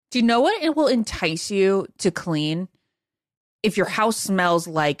Do you know what it will entice you to clean? If your house smells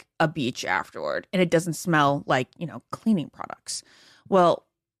like a beach afterward and it doesn't smell like, cleaning products. Well,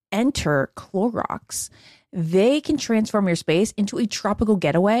 enter Clorox. They can transform your space into a tropical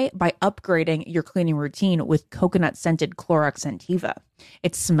getaway by upgrading your cleaning routine with coconut-scented Clorox Scentiva.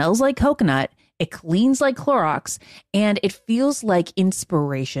 It smells like coconut, it cleans like Clorox, and it feels like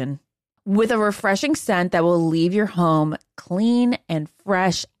inspiration. With a refreshing scent that will leave your home clean and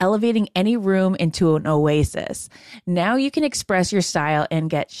fresh, elevating any room into an oasis. Now you can express your style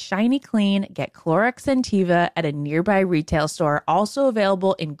and get shiny clean. Get Clorox Scentiva at a nearby retail store, also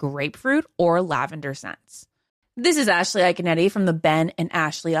available in grapefruit or lavender scents. This is Ashley Iconetti from the Ben and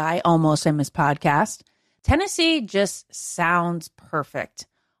Ashley I Almost Famous podcast. Tennessee just sounds perfect,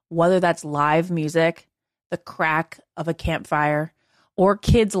 whether that's live music, the crack of a campfire, or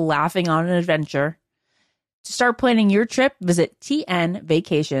kids laughing on an adventure. To start planning your trip, visit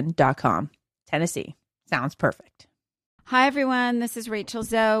tnvacation.com. Tennessee sounds perfect. Hi, everyone. This is Rachel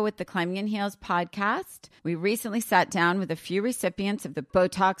Zoe with the Climbing in Heels podcast. We recently sat down with a few recipients of the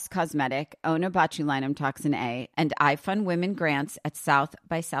Botox Cosmetic, Onabotulinum Toxin A, and iFund Women grants at South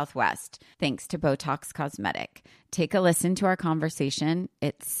by Southwest, thanks to Botox Cosmetic. Take a listen to our conversation.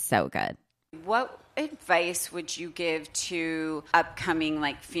 It's so good. What advice would you give to upcoming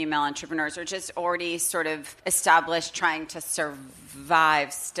female entrepreneurs or just already sort of established trying to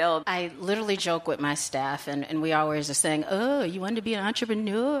survive still? I literally joke with my staff and we always are saying, oh, you want to be an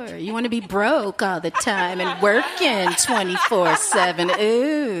entrepreneur? You want to be broke all the time and working 24/7.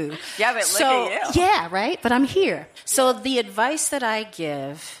 Ooh. Yeah, but look at you. Yeah, right? But I'm here. So the advice that I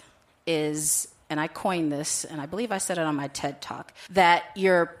give is, and I coined this, and I believe I said it on my TED Talk, that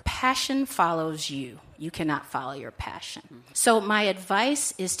your passion follows you. You cannot follow your passion. Mm-hmm. So my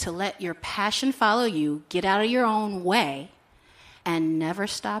advice is to let your passion follow you, get out of your own way, and never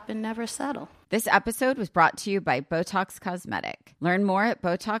stop and never settle. This episode was brought to you by Botox Cosmetic. Learn more at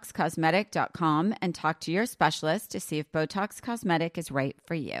BotoxCosmetic.com and talk to your specialist to see if Botox Cosmetic is right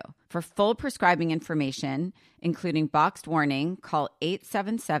for you. For full prescribing information, including boxed warning, call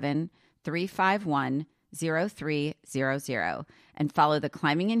 877-351-0300 and follow the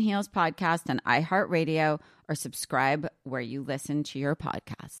Climbing in Heels podcast on iHeartRadio or subscribe where you listen to your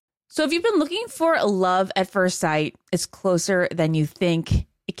podcast. So if you've been looking for a love at first sight, it's closer than you think.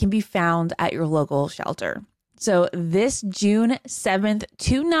 It can be found at your local shelter. So this June 7th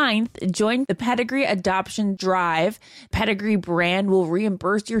to 9th, join the Pedigree Adoption Drive. Pedigree brand will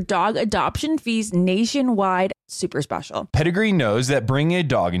reimburse your dog adoption fees nationwide. Super special. Pedigree knows that bringing a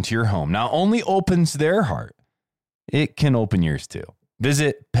dog into your home not only opens their heart, it can open yours too.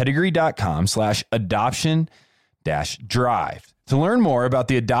 Visit pedigree.com/adoption-drive to learn more about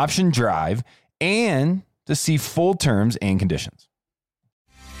the adoption drive and to see full terms and conditions.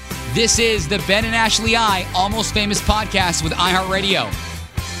 This is the Ben and Ashley I Almost Famous podcast with iHeartRadio.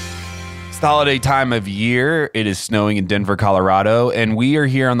 It's the holiday time of year. It is snowing in Denver, Colorado, and we are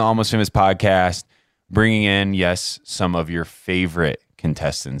here on the Almost Famous podcast bringing in, yes, some of your favorite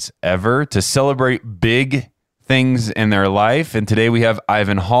contestants ever to celebrate big things in their life. And today we have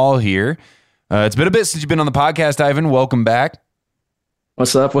Ivan Hall here. It's been a bit since you've been on the podcast, Ivan. Welcome back.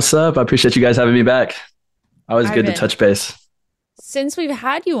 What's up? What's up? I appreciate you guys having me back. Always good to touch base. Since we've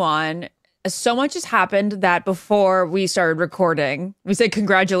had you on, so much has happened that before we started recording, we said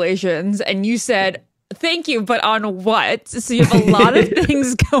congratulations, and you said thank you, but on what? So you have a lot of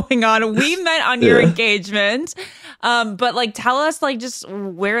things going on. We met on your engagement, but tell us just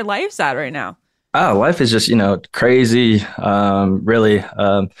where life's at right now. Life is just crazy. Really,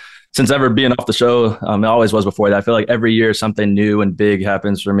 since ever being off the show, it always was before that. I feel like every year something new and big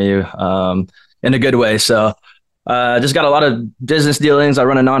happens for me, in a good way. So. Just got a lot of business dealings. I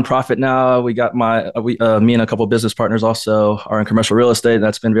run a nonprofit now. We got me and a couple of business partners also are in commercial real estate.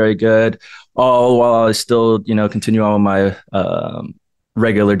 That's been very good. All while I still, continue on with my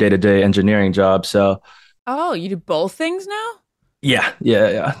regular day-to-day engineering job. So, you do both things now?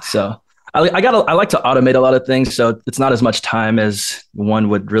 Yeah. So I like to automate a lot of things. So it's not as much time as one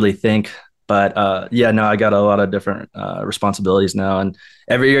would really think. But I got a lot of different responsibilities now, and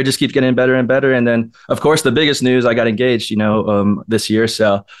every year just keeps getting better and better. And then, of course, the biggest news, I got engaged, this year.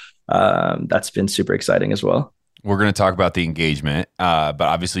 So that's been super exciting as well. We're going to talk about the engagement, but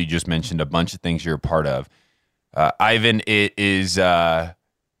obviously you just mentioned a bunch of things you're a part of. Ivan, it is, I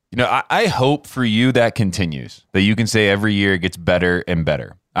hope for you that continues, that you can say every year it gets better and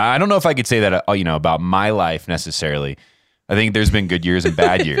better. I don't know if I could say that, about my life necessarily. I think there's been good years and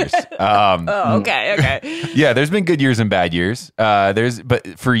bad years. Okay. Yeah, there's been good years and bad years.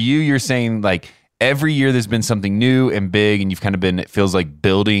 But for you, you're saying every year there's been something new and big, and you've kind of been, it feels like,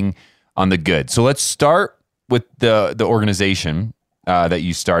 building on the good. So let's start with the organization that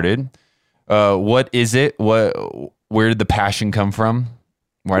you started. What is it? Where did the passion come from?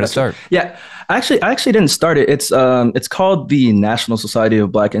 Where did it start? Yeah, I actually didn't start it. It's called the National Society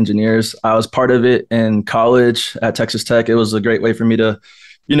of Black Engineers. I was part of it in college at Texas Tech. It was a great way for me to,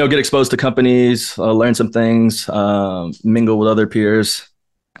 get exposed to companies, learn some things, mingle with other peers,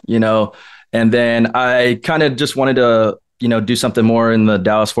 and then I kind of just wanted to, do something more in the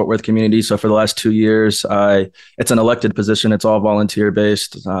Dallas-Fort Worth community. So for the last 2 years, it's an elected position. It's all volunteer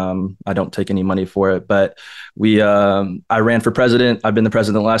based. I don't take any money for it, but I ran for president. I've been the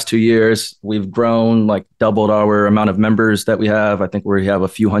president the last 2 years. We've grown, like doubled our amount of members that we have. I think we have a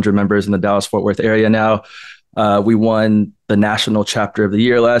few hundred members in the Dallas-Fort Worth area now. We won the national chapter of the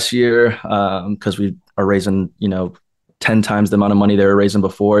year last year because we are raising, 10 times the amount of money they were raising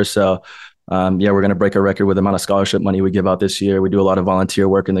before. So we're going to break a record with the amount of scholarship money we give out this year. We do a lot of volunteer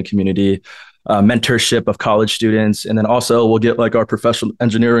work in the community, mentorship of college students. And then also we'll get like our professional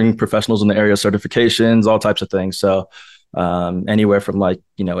engineering professionals in the area certifications, all types of things. So anywhere from like,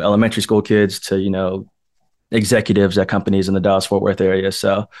 elementary school kids to, executives at companies in the Dallas-Fort Worth area.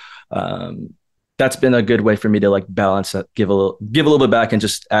 So that's been a good way for me to like balance that, give a little bit back and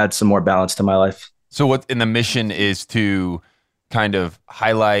just add some more balance to my life. So what in the mission is to kind of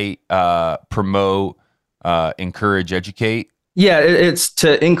highlight, promote, encourage, educate? Yeah, it's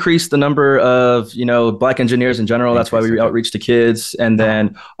to increase the number of, Black engineers in general. That's why we outreach to kids, and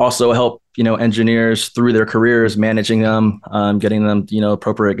then also help, engineers through their careers, managing them, getting them,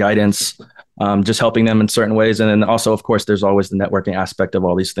 appropriate guidance, just helping them in certain ways. And then also, of course, there's always the networking aspect of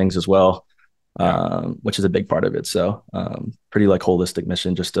all these things as well, which is a big part of it. So pretty like holistic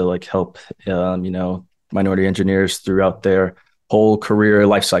mission just to like help, minority engineers throughout their whole career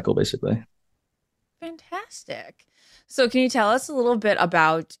life cycle, basically. Fantastic. So can you tell us a little bit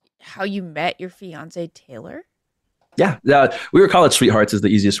about how you met your fiance, Taylor? Yeah, we were college sweethearts is the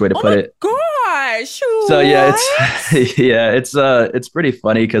easiest way to put it. Gosh. So yeah, it's pretty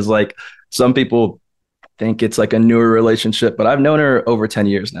funny because like some people think it's like a newer relationship, but I've known her over 10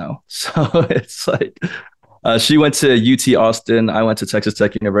 years now. So it's like she went to UT Austin. I went to Texas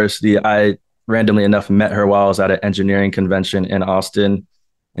Tech University. I randomly enough met her while I was at an engineering convention in Austin,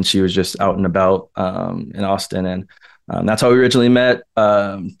 and she was just out and about in Austin. And that's how we originally met.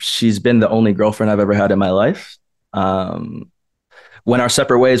 She's been the only girlfriend I've ever had in my life. Went our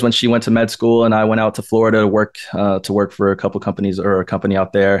separate ways when she went to med school and I went out to Florida to work for a couple companies or a company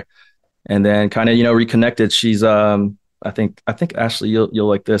out there, and then kind of, reconnected. She's, I think Ashley, you'll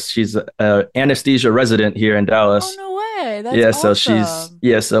like this. She's an anesthesia resident here in Dallas. Oh, no way. That's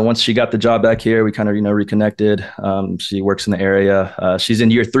awesome. So once she got the job back here, we kind of, reconnected. She works in the area. She's in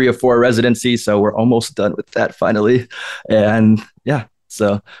year 3 of 4 residency. So we're almost done with that finally. And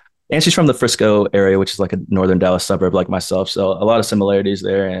and she's from the Frisco area, which is like a northern Dallas suburb like myself. So a lot of similarities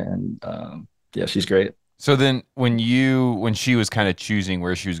there. And she's great. So then when she was kind of choosing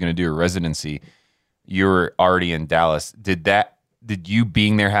where she was going to do her residency, you were already in Dallas. Did you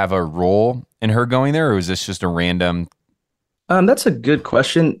being there have a role in her going there, or was this just a random? That's a good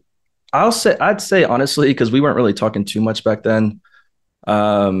question. I'd say honestly, because we weren't really talking too much back then.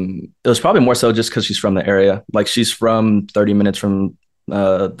 It was probably more so just because she's from the area. Like she's from 30 minutes from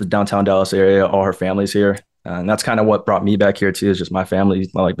the downtown Dallas area. All her family's here. And that's kind of what brought me back here too, is just my family.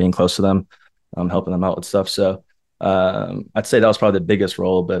 I like being close to them, helping them out with stuff. So I'd say that was probably the biggest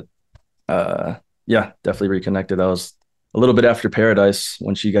role, but definitely reconnected. That was a little bit after Paradise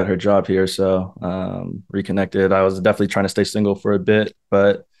when she got her job here. So reconnected. I was definitely trying to stay single for a bit,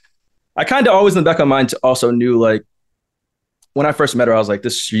 but I kind of always in the back of my mind also knew, like, when I first met her, I was like,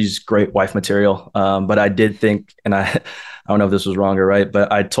 she's great wife material. But I did think, and I don't know if this was wrong or right,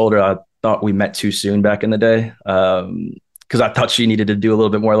 but I told her I thought we met too soon back in the day. Because I thought she needed to do a little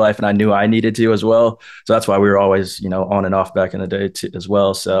bit more life, and I knew I needed to as well. So that's why we were always, on and off back in the day as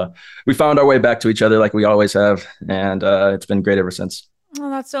well. So we found our way back to each other like we always have, and it's been great ever since. Oh,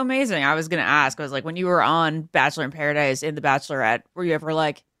 that's so amazing. I was going to ask, I was like, when you were on Bachelor in Paradise in The Bachelorette, were you ever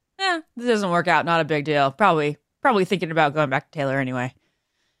like, this doesn't work out, not a big deal? Probably thinking about going back to Taylor anyway.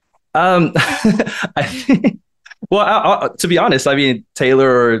 I think, well, to be honest, I mean,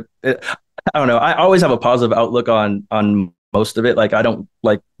 Taylor, I don't know. I always have a positive outlook on most of it. Like, I don't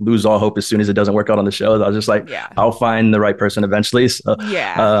like lose all hope as soon as it doesn't work out on the show. I was just like, I'll find the right person eventually. So,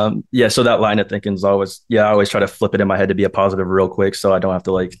 so that line of thinking is always, I always try to flip it in my head to be a positive real quick, so I don't have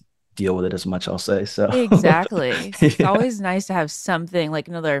to like deal with it as much, I'll say. So exactly. It's always nice to have something like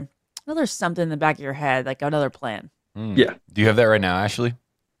another something in the back of your head, like another plan. Yeah. Do you have that right now, Ashley?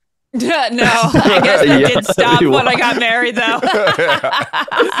 No, I guess that Yeah, did stop that'd be when I wild. got married, though.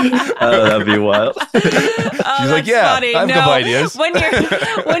 That'd be wild. She's like, yeah, I have a couple ideas.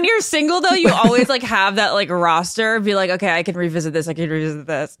 When you're single, though, you always like have that like roster. Be like, okay, I can revisit this. I can revisit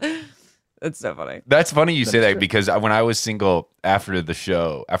this. It's so funny. That's funny you say that because when I was single after the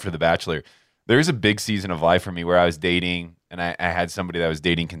show, after The Bachelor, there's a big season of life for me where I was dating and I had somebody that I was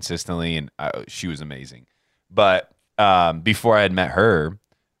dating consistently and she was amazing. But before I had met her,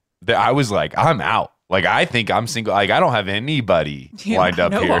 I was like, I'm out. Like, I think I'm single. Like, I don't have anybody lined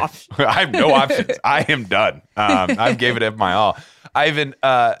up no here. options. I have no options. I am done. I've gave it my all. Ivan,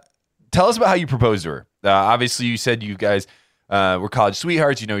 tell us about how you proposed to her. Obviously, you said you guys were college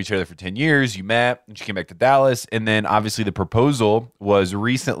sweethearts. You know each other for 10 years. You met, and she came back to Dallas. And then, obviously, the proposal was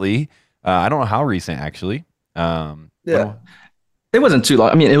recently. I don't know how recent, actually. Yeah. It wasn't too long.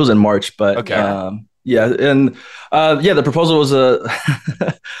 I mean, it was in March, but Okay. yeah. And the proposal was a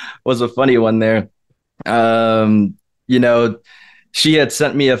was a funny one there. You know, she had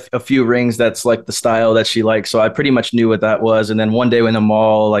sent me a few rings that's like the style that she likes. So I pretty much knew what that was. And then one day in the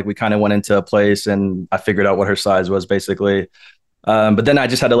mall, like we kind of went into a place and I figured out what her size was basically. But then I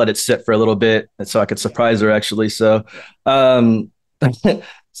just had to let it sit for a little bit so I could surprise her actually. So,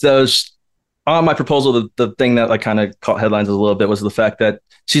 so on my proposal, the thing that like kind of caught headlines a little bit was the fact that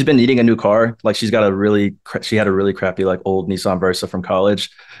she's been needing a new car. Like she had a really crappy like old Nissan Versa from college.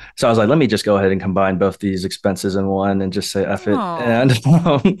 So I was like, let me just go ahead and combine both these expenses in one and just say F it. Aw.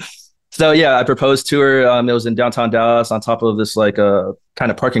 And so yeah, I proposed to her. It was in downtown Dallas on top of this like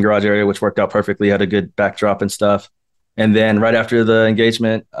kind of parking garage area, which worked out perfectly. Had a good backdrop and stuff. And then right after the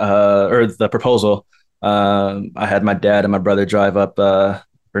engagement or the proposal, I had my dad and my brother drive up her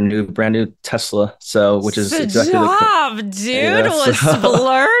brand new Tesla. So which is Good exactly job, dude. Yeah, Was so-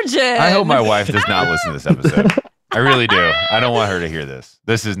 splurging. I hope my wife does not listen to this episode. I really do. I don't want her to hear this.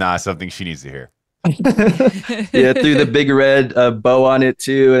 This is not something she needs to hear. Yeah, threw the big red bow on it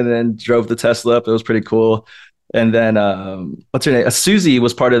too, and then drove the Tesla up. It was pretty cool. And then what's her name? Susie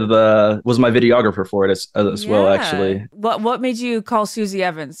was was my videographer for it as well. Yeah. Actually, What made you call Susie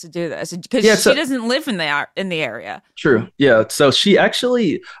Evans to do this? Because Yeah, she so- doesn't live in the area. true. Yeah. So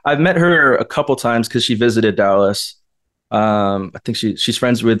I've met her a couple times because she visited Dallas. I think she's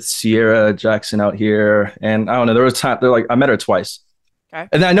friends with Sierra Jackson out here, and I don't know. There was time. They're like I met her twice, Okay.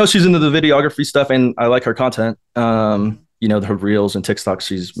 and then I know she's into the videography stuff, and I like her content. You know, her reels and TikToks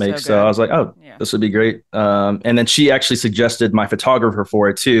she's makes. So good. I was like, oh, Yeah. this would be great. And then she actually suggested my photographer for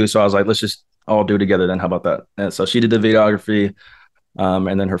it too. So I was like, let's just all do it together then. How about that? And so she did the videography,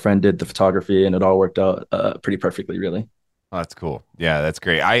 and then her friend did the photography, and it all worked out pretty perfectly, really. Oh, that's cool. Yeah, that's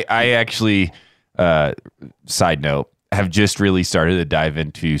great. I actually, side note, have just really started to dive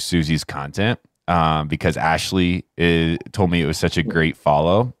into Susie's content because Ashley told me it was such a great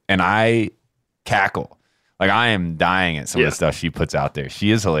follow, and I cackle. Like I am dying at some of the stuff she puts out there. She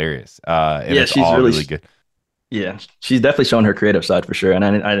is hilarious. And Yeah, it's she's all really- really good. Yeah, she's definitely showing her creative side for sure, and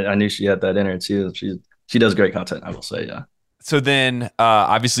I knew she had that in her too. She does great content, I will say. Yeah. So then,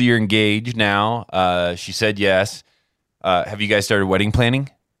 obviously, you're engaged now. She said yes. Have you guys started wedding planning?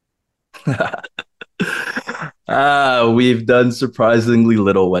 We've done surprisingly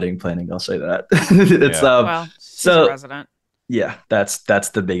little wedding planning. I'll say that. It's Yeah. Well, she's so- a resident. yeah, that's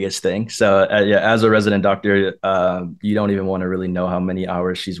the biggest thing. So yeah, as a resident doctor, you don't even want to really know how many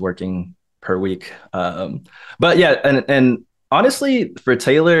hours she's working per week. But yeah, and honestly, for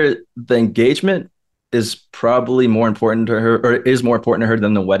Taylor, the engagement is probably more important to her, or is more important to her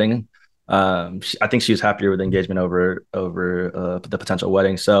than the wedding. I think she was happier with the engagement over the potential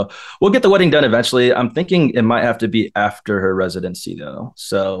wedding. So we'll get the wedding done eventually. I'm thinking it might have to be after her residency though.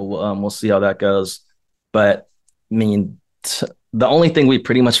 So we'll see how that goes. But I mean, the only thing we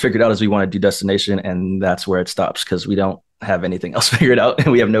pretty much figured out is we want to do destination, and that's where it stops because we don't have anything else figured out,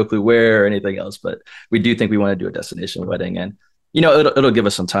 and we have no clue where or anything else. But we do think we want to do a destination wedding, and you know it'll give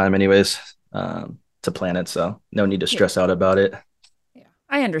us some time anyways to plan it. So no need to stress out about it. Yeah,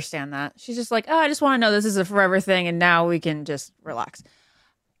 I understand that. She's just like, oh, I just want to know this is a forever thing, and now we can just relax.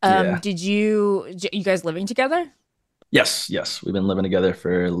 Yeah. Did you guys living together? Yes, we've been living together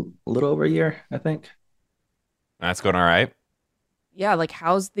for a little over a year, I think. That's going all right. Yeah, like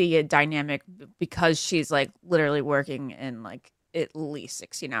how's the dynamic because she's like literally working in like at least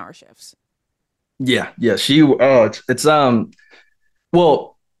 16-hour shifts. Yeah. She it's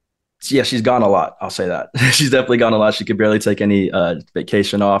well, yeah, she's gone a lot. I'll say that. She's definitely gone a lot. She could barely take any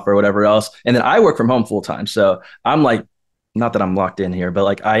vacation off or whatever else. And then I work from home full time. So I'm like, not that I'm locked in here, but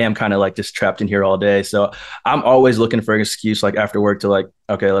like I am kind of like just trapped in here all day. So I'm always looking for an excuse like after work to like,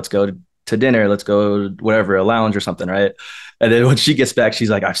 okay, let's go to to dinner. Let's go whatever, a lounge or something, right? And then when she gets back,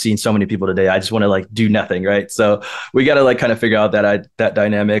 she's like, I've seen so many people today. I just want to like do nothing, right? So we got to like kind of figure out that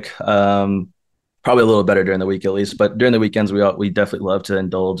dynamic. Probably a little better during the week at least, but during the weekends we definitely love to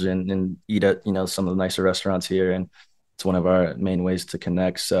indulge and eat at some of the nicer restaurants here, and it's one of our main ways to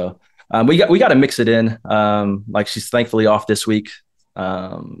connect. So we got to mix it in. Like she's thankfully off this week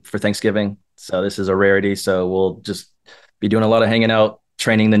for Thanksgiving, so this is a rarity. So we'll just be doing a lot of hanging out,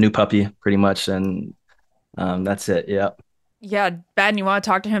 training the new puppy pretty much, and that's it. Yeah, Ben, you want to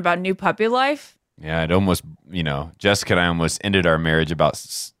talk to him about new puppy life? Yeah, it almost, Jessica and I almost ended our marriage about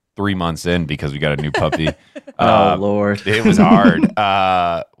 3 months in because we got a new puppy. Oh, Lord. It was hard.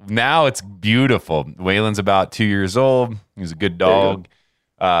 Now it's beautiful. Waylon's about 2 years old. He's a good dog.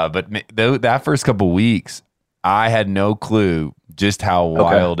 But that first couple weeks, I had no clue just how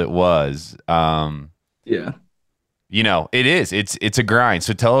wild it was. Yeah. It is. It's a grind.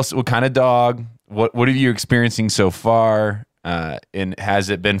 So tell us what kind of dog, what are you experiencing so far? And has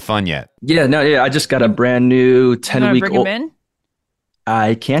it been fun yet? Yeah, I just got a brand new 10-week old. Bring him in?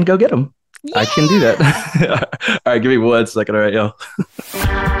 I can go get him. Yeah! I can do that. All right, give me 1 second. All right, yo.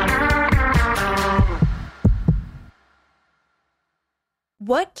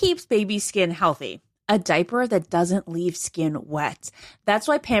 What keeps baby skin healthy? A diaper that doesn't leave skin wet. That's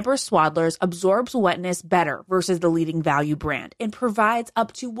why Pampers Swaddlers absorbs wetness better versus the leading value brand and provides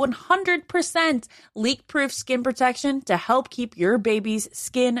up to 100% leak-proof skin protection to help keep your baby's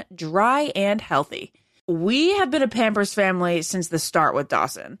skin dry and healthy. We have been a Pampers family since the start with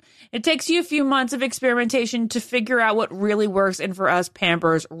Dawson. It takes you a few months of experimentation to figure out what really works, and for us,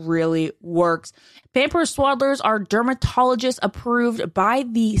 Pampers really works. Pampers Swaddlers are dermatologist approved by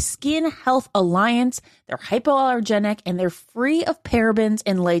the Skin Health Alliance. They're hypoallergenic and they're free of parabens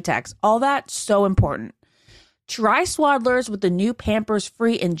and latex. All that so important. Try Swaddlers with the new Pampers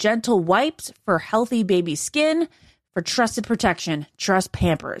Free and Gentle wipes for healthy baby skin. For trusted protection, trust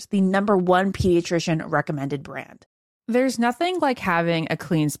Pampers, the #1 pediatrician recommended brand. There's nothing like having a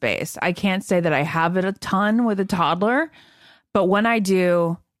clean space. I can't say that I have it a ton with a toddler, but when I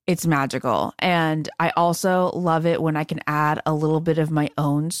do, it's magical. And I also love it when I can add a little bit of my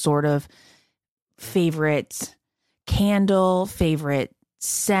own sort of favorite candle, favorite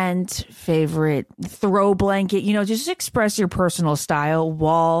scent, favorite throw blanket, just express your personal style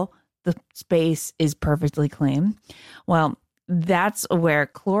while the space is perfectly clean. Well, that's where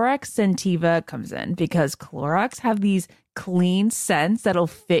Clorox Scentiva comes in, because Clorox have these clean scents that'll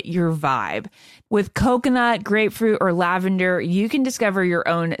fit your vibe. With coconut, grapefruit, or lavender, you can discover your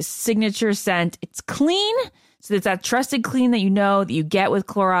own signature scent. It's clean, so it's that trusted clean that you get with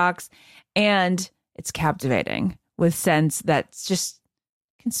Clorox, and it's captivating with scents that's just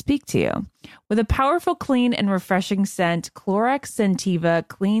can speak to you. With a powerful, clean, and refreshing scent, Clorox Scentiva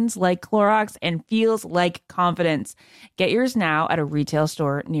cleans like Clorox and feels like confidence. Get yours now at a retail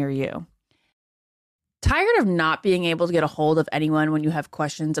store near you. Tired of not being able to get a hold of anyone when you have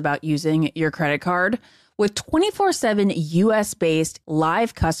questions about using your credit card? With 24/7 US-based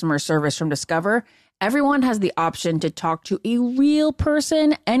live customer service from Discover, everyone has the option to talk to a real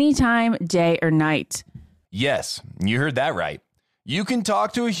person anytime, day or night. Yes, you heard that right. You can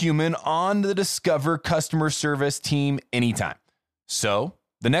talk to a human on the Discover customer service team anytime. So,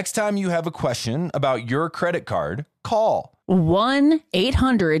 the next time you have a question about your credit card, call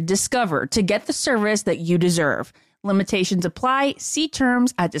 1-800-DISCOVER to get the service that you deserve. Limitations apply. See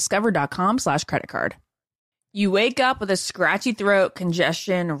terms at discover.com/creditcard. You wake up with a scratchy throat,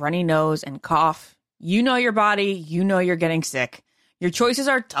 congestion, runny nose, and cough. You know your body. You know you're getting sick. Your choices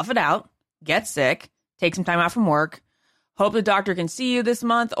are tough it out, get sick, take some time out from work, hope the doctor can see you this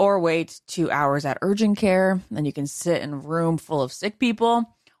month, or wait 2 hours at urgent care. Then you can sit in a room full of sick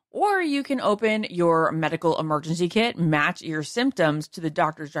people. Or you can open your medical emergency kit, match your symptoms to the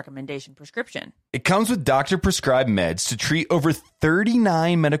doctor's recommendation prescription. It comes with doctor-prescribed meds to treat over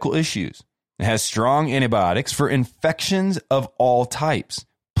 39 medical issues. It has strong antibiotics for infections of all types.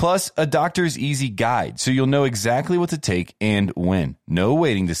 Plus, a doctor's easy guide, so you'll know exactly what to take and when. No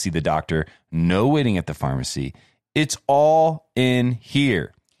waiting to see the doctor, no waiting at the pharmacy. It's all in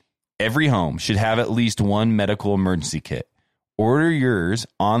here. Every home should have at least one medical emergency kit. Order yours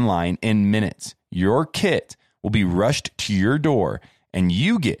online in minutes. Your kit will be rushed to your door, and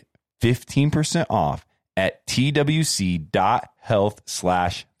you get 15% off at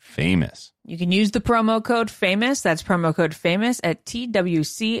twc.health/famous. You can use the promo code FAMOUS. That's promo code FAMOUS at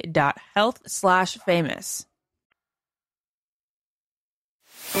twc.health/famous.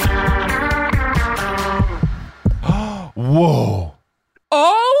 Whoa.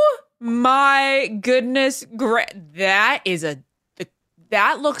 Oh my goodness. That is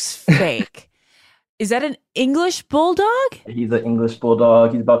That looks fake. Is that an English bulldog? He's an English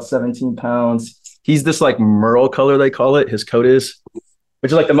bulldog. He's about 17 pounds. He's this like merle color, they call it. His coat is,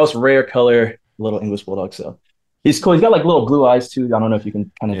 which is like the most rare color little English bulldog. So he's cool. He's got like little blue eyes too. I don't know if you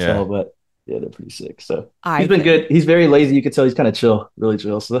can kind of tell, but yeah, they're pretty sick. So he's been good. He's very lazy. You can tell he's kind of chill, really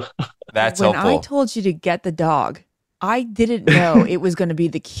chill. So that's when helpful. I told you to get the dog, I didn't know it was going to be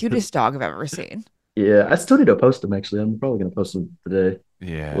the cutest dog I've ever seen. Yeah, I still need to post him actually. I'm probably going to post him today.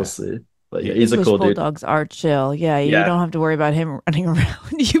 Yeah. We'll see. But yeah, he's a cool dude. Bulldogs are chill. Yeah, you don't have to worry about him running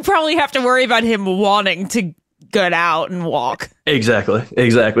around. You probably have to worry about him wanting to get out and walk. Exactly.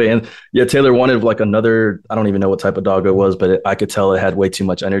 And yeah, Taylor wanted like another, I don't even know what type of dog it was, but I could tell it had way too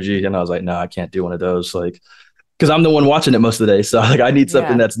much energy. And I was like, no, I can't do one of those. Like, because I'm the one watching it most of the day. So like, I need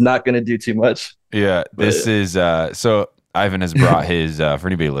something that's not going to do too much. Yeah. This is, so Ivan has brought his, for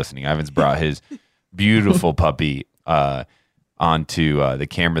anybody listening, Ivan's brought his beautiful puppy onto the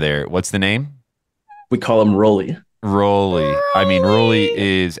camera there. What's the name? We call him Rolly. Rolly. I mean, Rolly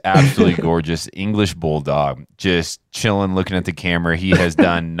is absolutely gorgeous. English bulldog, just chilling, looking at the camera. He has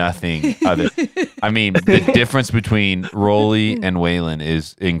done nothing other. I mean, the difference between Rolly and Waylon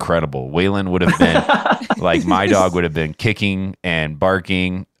is incredible. Waylon would have been like my dog would have been kicking and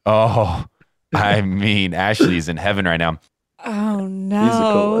barking. Oh, I mean, Ashley's in heaven right now. Oh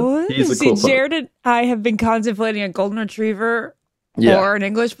no! He's a cool See, Jared and I have been contemplating a golden retriever or an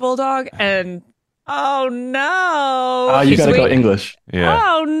English bulldog, and oh no! Oh, you gotta go English. Yeah.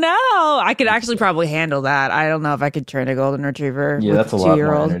 Oh no! I could actually probably handle that. I don't know if I could train a golden retriever. Yeah, that's a lot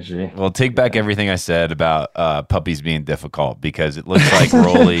more energy. Well, take back everything I said about puppies being difficult, because it looks like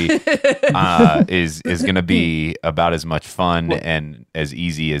Rolly is going to be about as much fun and as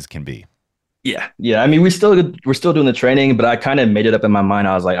easy as can be. Yeah. I mean, we're still doing the training, but I kind of made it up in my mind.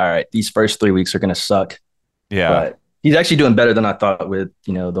 I was like, all right, these first 3 weeks are going to suck. Yeah. But he's actually doing better than I thought with,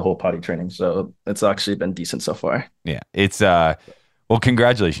 the whole potty training. So it's actually been decent so far. Yeah. It's, well,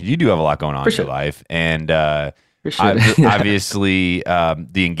 congratulations. You do have a lot going on in your life. And obviously,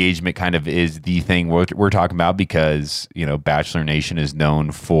 the engagement kind of is the thing we're talking about, because, Bachelor Nation is known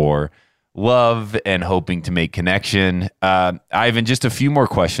for love and hoping to make connection. Ivan, just a few more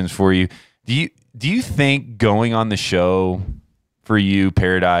questions for you. Do you think going on the show for you,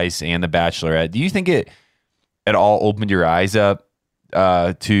 Paradise and The Bachelorette, do you think it at all opened your eyes up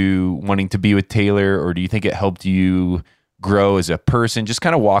to wanting to be with Taylor, or do you think it helped you grow as a person? Just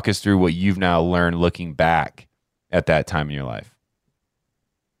kind of walk us through what you've now learned looking back at that time in your life.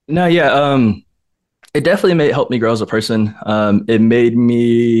 No, yeah, it definitely helped me grow as a person. It made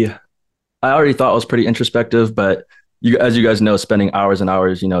me. I already thought I was pretty introspective, but as you guys know, spending hours and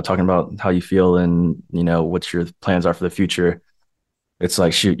hours, talking about how you feel and, what your plans are for the future, it's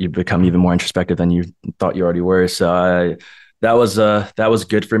like, shoot, you become even more introspective than you thought you already were. So that was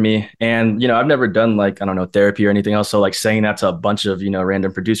good for me. And, I've never done therapy or anything else. So like saying that to a bunch of,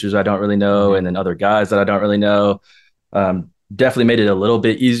 random producers I don't really know, and then other guys that I don't really know, definitely made it a little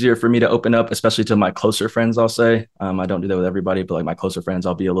bit easier for me to open up, especially to my closer friends, I'll say. I don't do that with everybody, but like my closer friends,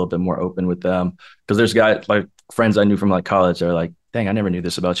 I'll be a little bit more open with them, because there's guys like friends I knew from like college. They're like, dang, I never knew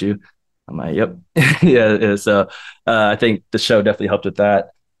this about you. I'm like, yep. Yeah. So I think the show definitely helped with that.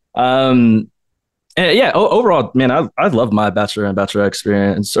 And yeah, overall, man, I love my Bachelor and Bachelorette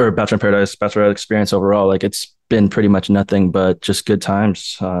experience, or Bachelor in Paradise, Bachelorette experience overall. Like, it's been pretty much nothing but just good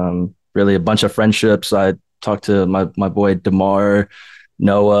times. Really a bunch of friendships. I talked to my boy DeMar,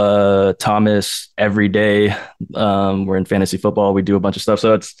 Noah, Thomas every day. We're in fantasy football. We do a bunch of stuff.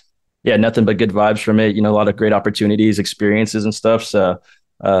 So it's, nothing but good vibes from it. A lot of great opportunities, experiences and stuff. So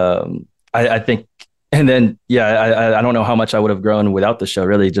I think, and then, I don't know how much I would have grown without the show,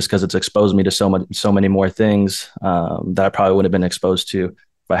 really, just because it's exposed me to so many more things that I probably would have been exposed to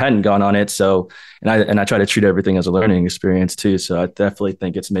if I hadn't gone on it. So, and I try to treat everything as a learning experience too. So I definitely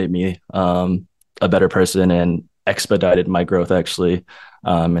think it's made me a better person and expedited my growth actually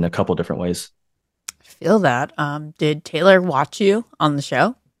in a couple different ways. I feel that. Did Taylor watch you on the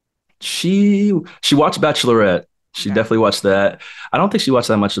show? She watched Bachelorette. She definitely watched that. I don't think she watched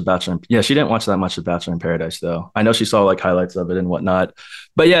that much of Bachelor. She didn't watch that much of Bachelor in Paradise though. I know she saw like highlights of it and whatnot.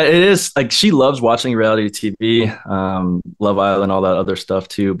 But yeah, it is like she loves watching reality TV, Love Island, all that other stuff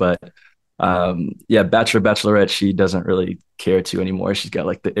too. But Bachelor, Bachelorette, she doesn't really care to anymore. She's got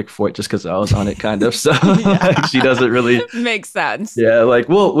like the ick for it just because I was on it, kind of. So like, she doesn't really makes sense. Yeah, like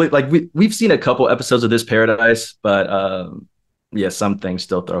we've seen a couple episodes of this Paradise, but some things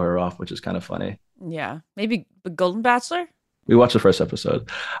still throw her off, which is kind of funny. Yeah, maybe the Golden Bachelor. We watched the first episode.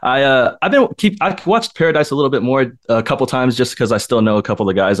 I watched Paradise a little bit more a couple times just because I still know a couple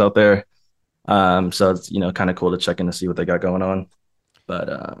of guys out there. So it's kind of cool to check in to see what they got going on.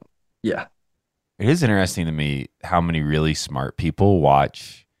 But yeah. It is interesting to me how many really smart people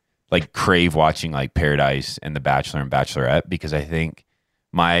crave watching like Paradise and The Bachelor and Bachelorette, because I think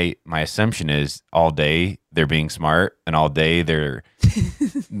my assumption is all day they're being smart and all day they're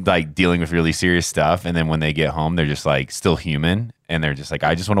like dealing with really serious stuff, and then when they get home they're just like still human, and they're just like,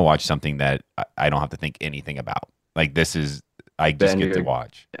 I just want to watch something that I don't have to think anything about. Like this is, I just get to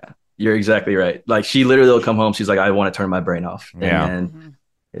watch. Yeah, you're exactly right. Like she literally will come home, she's like, I want to turn my brain off. Yeah. And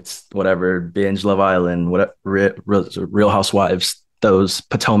it's whatever, binge Love Island, whatever, Real Housewives, those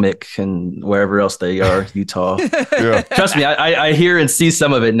Potomac and wherever else they are, Utah. Yeah. Trust me, I hear and see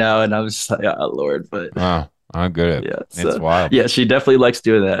some of it now, and I'm just like, oh Lord. But I'm good at it. It's wild. Yeah, she definitely likes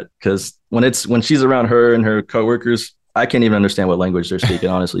doing that, because when she's around her and her coworkers, I can't even understand what language they're speaking.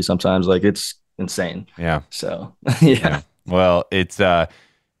 Honestly, sometimes like it's insane. Yeah. So yeah. Well, it's an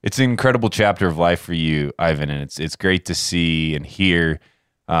incredible chapter of life for you, Ivan, and it's great to see and hear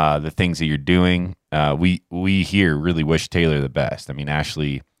the things that you're doing. We here really wish Taylor the best. I mean,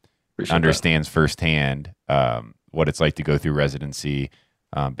 Ashley understands firsthand what it's like to go through residency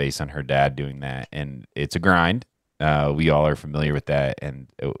based on her dad doing that, and it's a grind. We all are familiar with that, and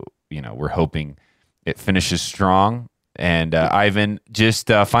we're hoping it finishes strong. And Ivan, just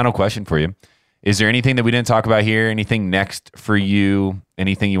a final question for you: is there anything that we didn't talk about here? Anything next for you?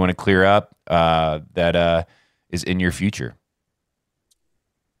 Anything you want to clear up that is in your future?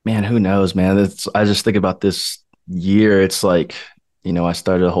 Man, who knows, man? I just think about this year. It's like, I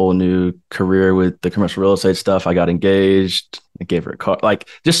started a whole new career with the commercial real estate stuff. I got engaged. I gave her a car. Like,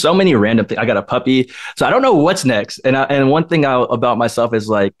 just so many random things. I got a puppy. So I don't know what's next. And one thing about myself is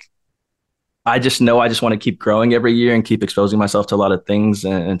like, I just know I just want to keep growing every year and keep exposing myself to a lot of things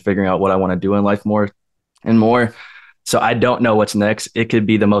and figuring out what I want to do in life more and more. So I don't know what's next. It could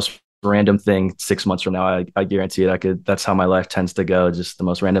be the most random thing 6 months from now. I guarantee it. That's how my life tends to go. Just the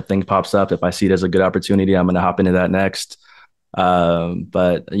most random thing pops up. If I see it as a good opportunity, I'm going to hop into that next.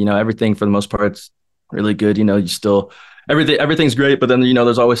 But everything for the most part is really good. You still, everything's great, but then,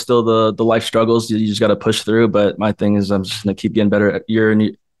 there's always still the life struggles you just got to push through. But my thing is I'm just going to keep getting better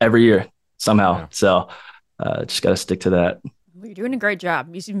every year somehow. Yeah. So, just got to stick to that. Well, you're doing a great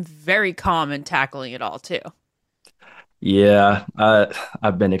job. You seem very calm in tackling it all too. Yeah,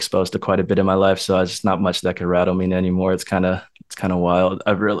 I've been exposed to quite a bit in my life, so it's just not much that could rattle me anymore. It's kind of wild.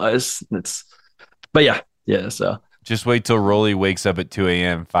 I've realized but yeah. So just wait till Rolly wakes up at 2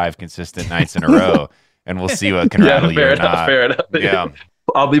 a.m. 5 consistent nights in a row, and we'll see what can rattle you or not. Fair enough. Yeah,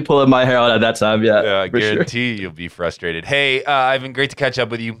 I'll be pulling my hair out at that time. Yeah, I guarantee you'll be frustrated. Hey, Ivan, great to catch up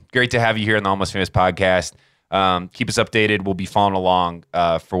with you. Great to have you here on the Almost Famous podcast. Keep us updated. We'll be following along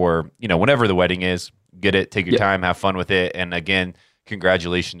for whenever the wedding is. Get it, take your time, have fun with it. And again,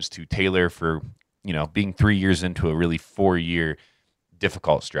 congratulations to Taylor for, being 3 years into a really 4-year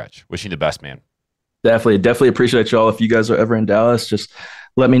difficult stretch. Wishing you the best, man. Definitely appreciate y'all. If you guys are ever in Dallas, just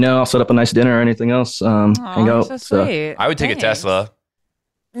let me know. I'll set up a nice dinner or anything else. Hang out. So sweet. I would take a Tesla.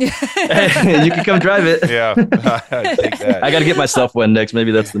 You can come drive it. Yeah. I'd take that. I got to get myself one next.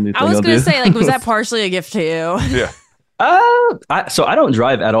 Maybe that's the new thing. I was going to say, was that partially a gift to you? Yeah. So I don't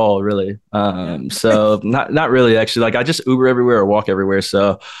drive at all, really. So not really, actually. Like I just Uber everywhere or walk everywhere.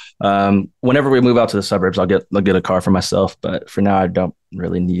 So whenever we move out to the suburbs, I'll get a car for myself. But for now, I don't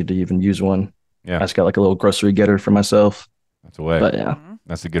really need to even use one. Yeah, I just got like a little grocery getter for myself. That's a way. But yeah,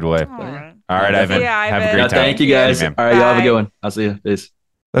 that's a good way. All right, Ivan. Yeah, have a great time. Thank you, guys. All right, y'all have a good one. I'll see you. Peace.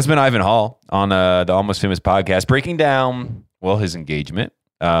 That's been Ivan Hall on the Almost Famous podcast, breaking down his engagement,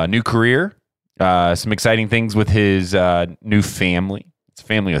 new career. Some exciting things with his new family. It's a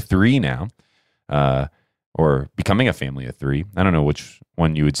family of 3 now, or becoming a family of 3. I don't know which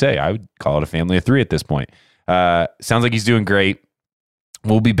one you would say. I would call it a family of 3 at this point. Sounds like he's doing great.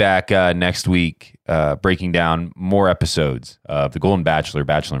 We'll be back next week breaking down more episodes of The Golden Bachelor,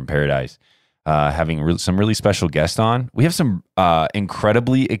 Bachelor in Paradise, having some really special guests on. We have some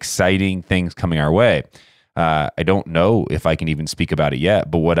incredibly exciting things coming our way. I don't know if I can even speak about it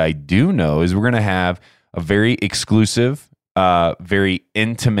yet, but what I do know is we're going to have a very exclusive, very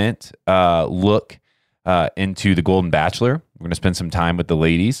intimate look into The Golden Bachelor. We're going to spend some time with the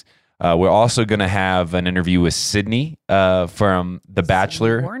ladies. We're also going to have an interview with Sydney from The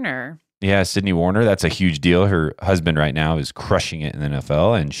Bachelor. Sydney Warner. Yeah, Sydney Warner. That's a huge deal. Her husband right now is crushing it in the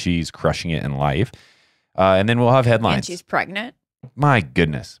NFL, and she's crushing it in life. And then we'll have headlines. And she's pregnant. My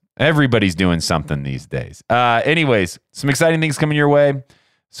goodness. Everybody's doing something these days. Anyways, some exciting things coming your way.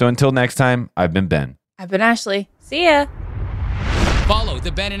 So until next time, I've been Ben. I've been Ashley. See ya. Follow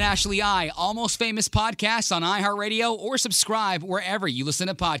the Ben and Ashley I Almost Famous podcast on iHeartRadio or subscribe wherever you listen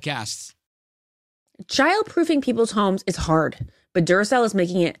to podcasts. Child-proofing people's homes is hard, but Duracell is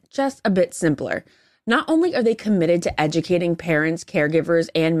making it just a bit simpler. Not only are they committed to educating parents, caregivers,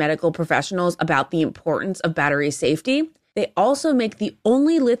 and medical professionals about the importance of battery safety, they also make the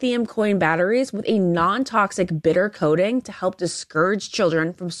only lithium coin batteries with a non-toxic bitter coating to help discourage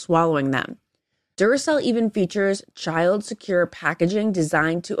children from swallowing them. Duracell even features child-secure packaging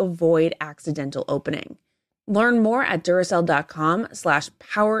designed to avoid accidental opening. Learn more at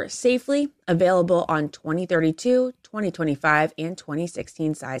Duracell.com/powersafely, available on 2032, 2025, and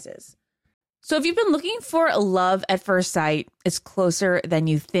 2016 sizes. So if you've been looking for a love at first sight, it's closer than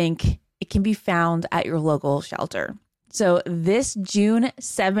you think. It can be found at your local shelter. So this June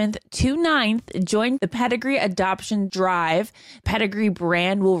 7th to 9th, join the Pedigree Adoption Drive. Pedigree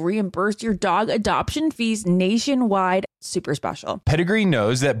brand will reimburse your dog adoption fees nationwide. Super special. Pedigree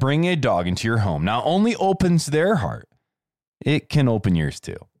knows that bringing a dog into your home not only opens their heart, it can open yours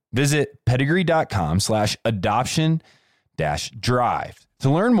too. Visit pedigree.com/adoption-drive to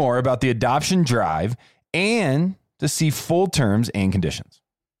learn more about the adoption drive and to see full terms and conditions.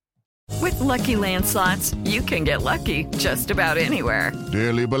 With Lucky Land Slots, you can get lucky just about anywhere.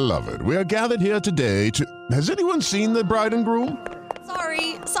 Dearly beloved, we are gathered here today to... Has anyone seen the bride and groom?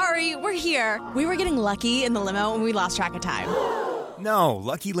 Sorry, we're here. We were getting lucky in the limo and we lost track of time. No,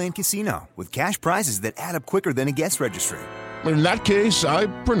 Lucky Land Casino, with cash prizes that add up quicker than a guest registry. In that case, I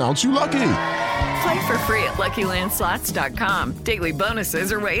pronounce you lucky. Play for free at LuckyLandSlots.com. Daily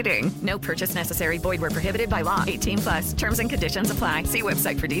bonuses are waiting. No purchase necessary. Void where prohibited by law. 18+. Terms and conditions apply. See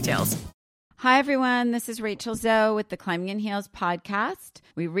website for details. Hi, everyone. This is Rachel Zoe with the Climbing in Heels podcast.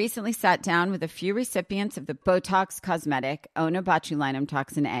 We recently sat down with a few recipients of the Botox Cosmetic, Onabotulinum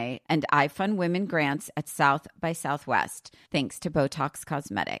Toxin A, and iFund Women grants at South by Southwest, thanks to Botox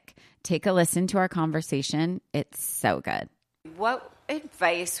Cosmetic. Take a listen to our conversation. It's so good. What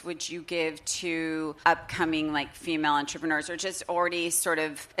advice would you give to upcoming female entrepreneurs or just already sort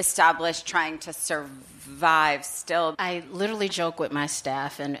of established trying to survive still? I literally joke with my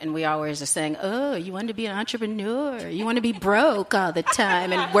staff, and we always are saying, oh, you want to be an entrepreneur? You want to be broke all the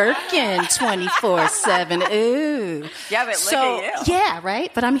time and working 24/7? Ooh. Yeah, but look at you. Yeah,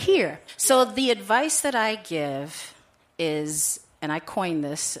 right? But I'm here. So the advice that I give is, and I coined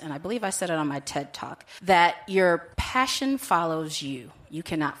this, and I believe I said it on my TED Talk, that your passion follows you. You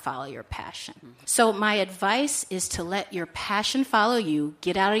cannot follow your passion. So my advice is to let your passion follow you,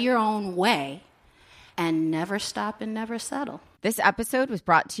 get out of your own way, and never stop and never settle. This episode was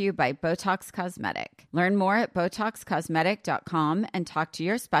brought to you by Botox Cosmetic. Learn more at BotoxCosmetic.com and talk to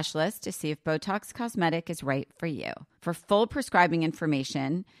your specialist to see if Botox Cosmetic is right for you. For full prescribing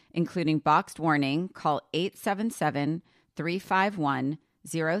information, including boxed warning, call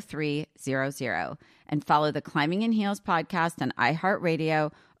 877-351-0300 and follow the Climbing in Heels podcast on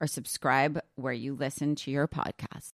iHeartRadio or subscribe where you listen to your podcast.